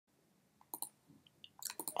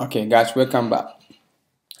Okay guys, welcome back.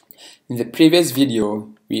 In the previous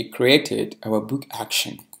video we created our book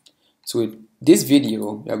action. So in this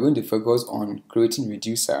video we are going to focus on creating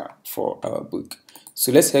reducer for our book.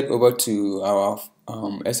 So let's head over to our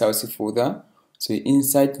SRC folder. So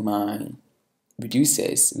inside my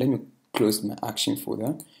reducers, let me close my action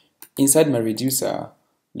folder. Inside my reducer,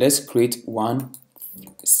 let's create one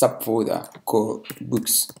subfolder called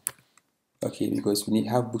books. Okay, because we need to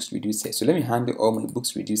have books reducers. So let me handle all my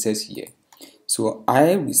books reducers here. So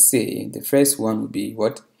I will say the first one will be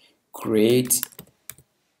what? Create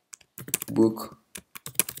book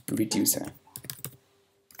reducer.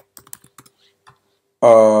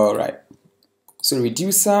 Alright. So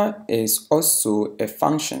reducer is also a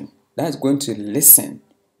function that is going to listen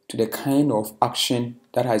to the kind of action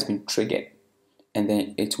that has been triggered, and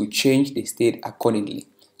then it will change the state accordingly.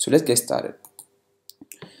 So let's get started.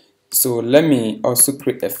 So let me also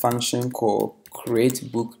create a function called create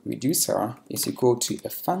book reducer is equal to a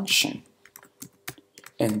function,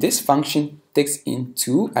 and this function takes in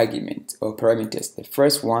two arguments or parameters. The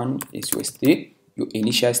first one is your state, your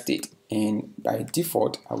initial state, and by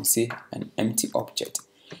default I will say an empty object,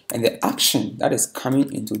 and the action that is coming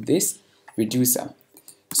into this reducer.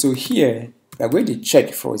 So here we are going to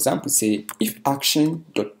check, for example, say if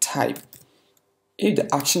action.type, if the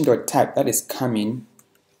action.type that is coming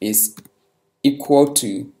is equal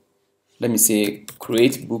to, let me say,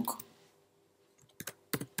 create book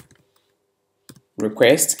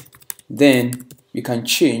request, then we can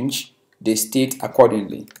change the state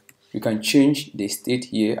accordingly. We can change the state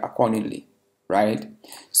here accordingly, right?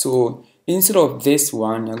 So instead of this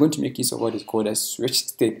one, I'm going to make use of what is called a switch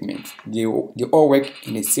statement. They all work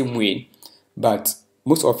in the same way, but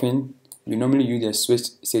most often we normally use a switch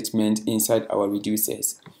statement inside our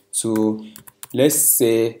reducers. So let's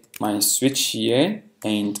say my switch here,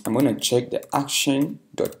 and I'm going to check the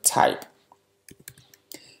action.type.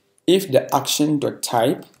 If the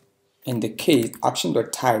action.type and the case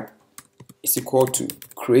action.type is equal to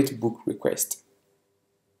create book request,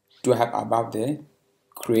 do I have above there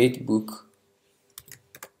create book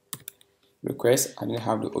request? I didn't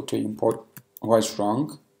have the auto import. What's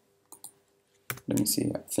wrong? Let me see.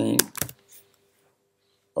 I think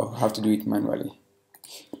I'll have to do it manually.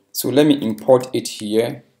 So let me import it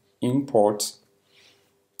here. Import,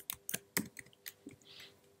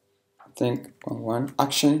 I think on one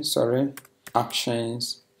action, sorry,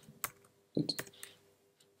 actions. I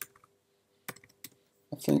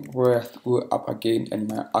think we'll go up again and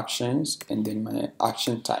my actions and then my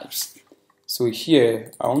action types. So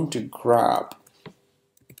here I want to grab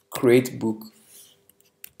create book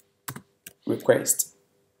request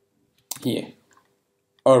here.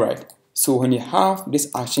 Alright, so when you have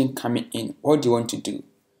this action coming in, what do you want to do?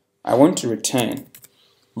 I want to return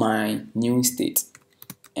my new state,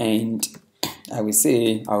 and I will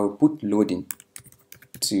say I will put loading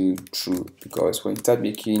to true, because when you start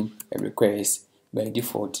making a request, by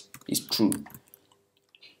default is true.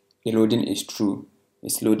 The loading is true.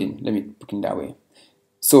 It's loading. Let me put it that way.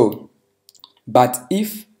 So, but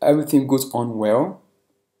if everything goes on well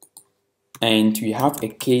and we have a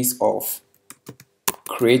case of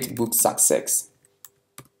create book success,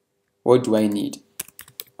 what do I need?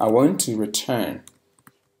 I want to return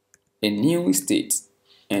a new state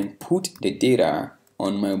and put the data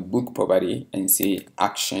on my book property and say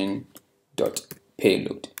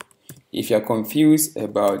action.payload. If you're confused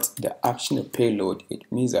about the action of payload,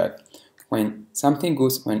 it means that when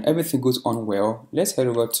everything goes on well, let's head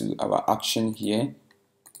over to our action here.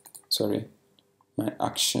 Sorry, my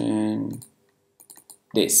action,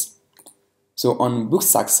 this. So on book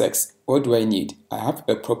success, what do I need? I have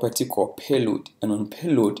a property called payload, and on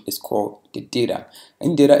payload is called the data,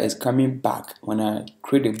 and data is coming back when I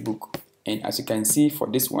create a book. And as you can see for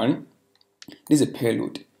this one, this is a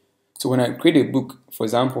payload. So when I create a book, for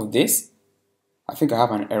example this, I think I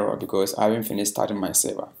have an error because I haven't finished starting my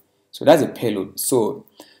server. So that's a payload. So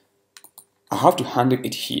I have to handle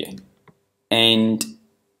it here. And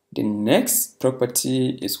the next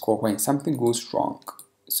property is called when something goes wrong.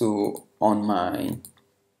 So on my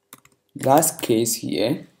last case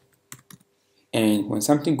here, and when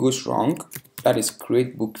something goes wrong, that is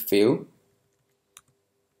create book fail,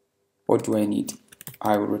 what do I need?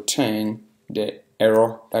 I will return the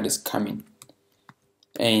error that is coming.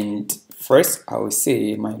 And first I will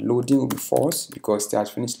say my loading will be false because they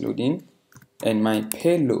have finished loading, and my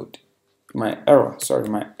payload, my error,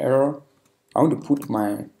 I want to put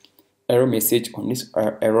my error message on this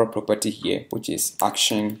error property here, which is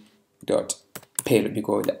action.payload,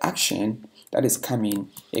 because the action that is coming,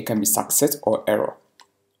 it can be success or error,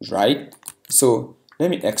 right? So let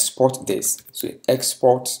me export this. So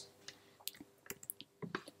export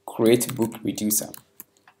create book reducer.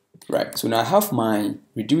 Right, so now I have my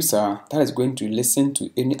reducer that is going to listen to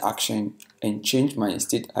any action and change my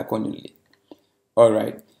state accordingly.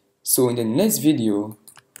 Alright, so in the next video,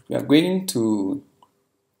 we are going to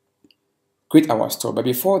create our store, but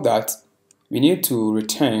before that, we need to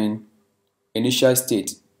return initial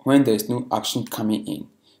state when there is no action coming in.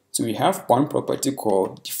 So we have one property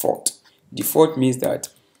called default. Default means that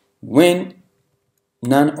when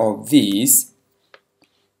none of these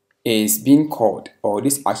is being called, or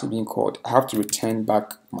this action being called, I have to return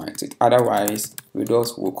back my state. Otherwise,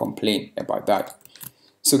 Redux will complain about that.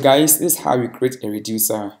 So guys, this is how we create a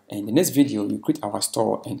reducer, and in the next video we create our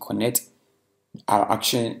store and connect our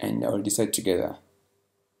action and our reducer together.